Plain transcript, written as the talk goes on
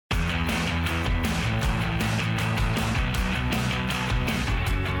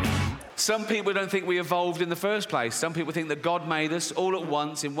Some people don't think we evolved in the first place. Some people think that God made us all at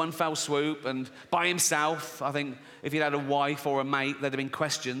once in one fell swoop and by himself. I think if he'd had a wife or a mate, there'd have been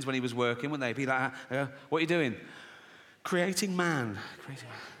questions when he was working, wouldn't they? He'd be like, what are you doing? Creating man.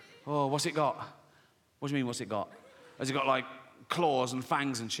 Oh, what's it got? What do you mean, what's it got? Has it got, like, claws and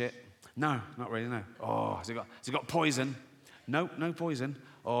fangs and shit? No, not really, no. Oh, has it got poison? No, no poison.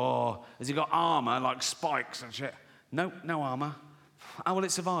 Oh, has it got armour, like spikes and shit? No, no armour. How will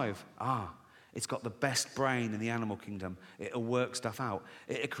it survive? It's got the best brain in the animal kingdom. It'll work stuff out.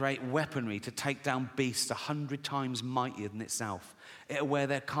 It'll create weaponry to take down beasts 100 times mightier than itself. It'll wear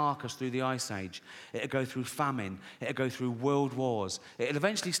their carcass through the Ice Age. It'll go through famine. It'll go through world wars. It'll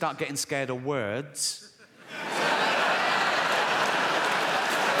eventually start getting scared of words.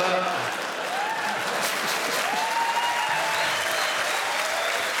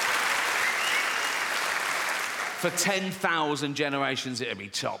 For 10,000 generations, it'll be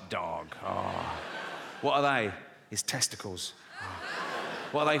top dog. Oh. What are they? His testicles. Oh.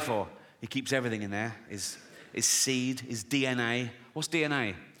 What are they for? He keeps everything in there. His seed, his DNA. What's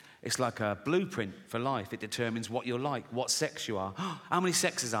DNA? It's like a blueprint for life. It determines what you're like, what sex you are. How many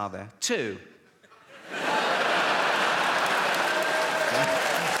sexes are there? 2.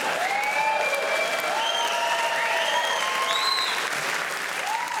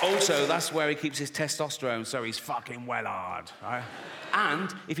 Also, that's where he keeps his testosterone, so he's fucking well hard, right?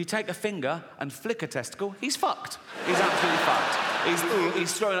 And if you take a finger and flick a testicle, he's fucked. He's absolutely fucked.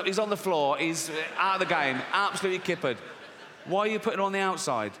 He's thrown up, he's on the floor, he's out of the game, absolutely kippered. Why are you putting it on the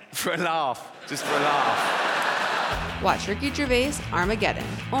outside? For a laugh, just for a laugh. Watch Ricky Gervais' Armageddon,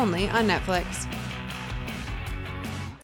 only on Netflix.